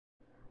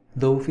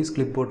The Office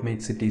Clipboard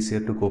makes it easier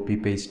to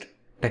copy-paste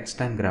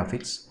text and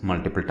graphics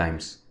multiple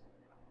times.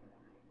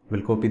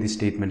 We'll copy the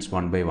statements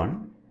one by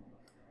one.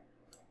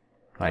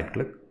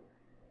 Right-click,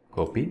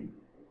 copy.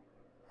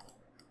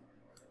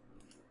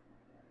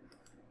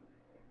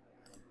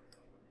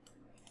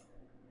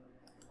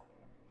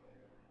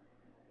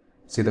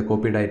 See, the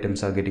copied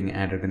items are getting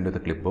added into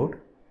the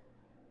clipboard.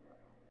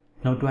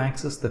 Now to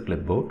access the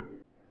clipboard,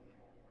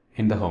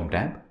 in the Home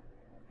tab,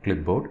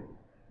 Clipboard,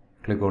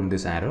 click on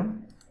this arrow.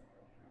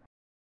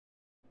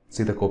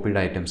 See, the copied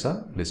items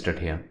are listed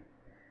here.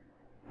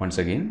 Once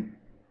again,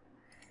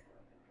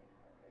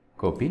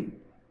 copy.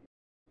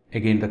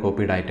 Again, the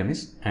copied item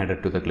is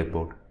added to the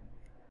clipboard.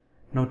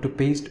 Now to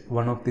paste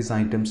one of these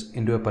items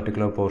into a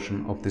particular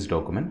portion of this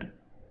document,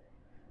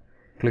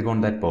 click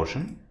on that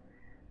portion,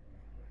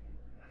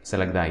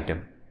 select the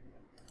item.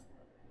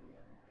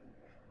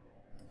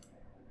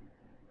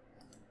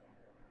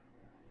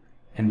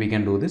 And we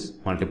can do this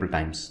multiple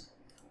times.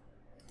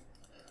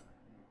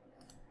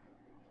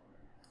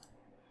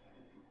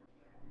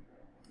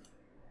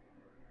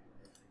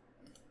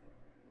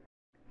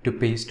 To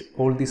paste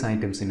all these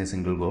items in a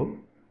single go,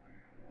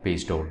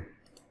 paste all.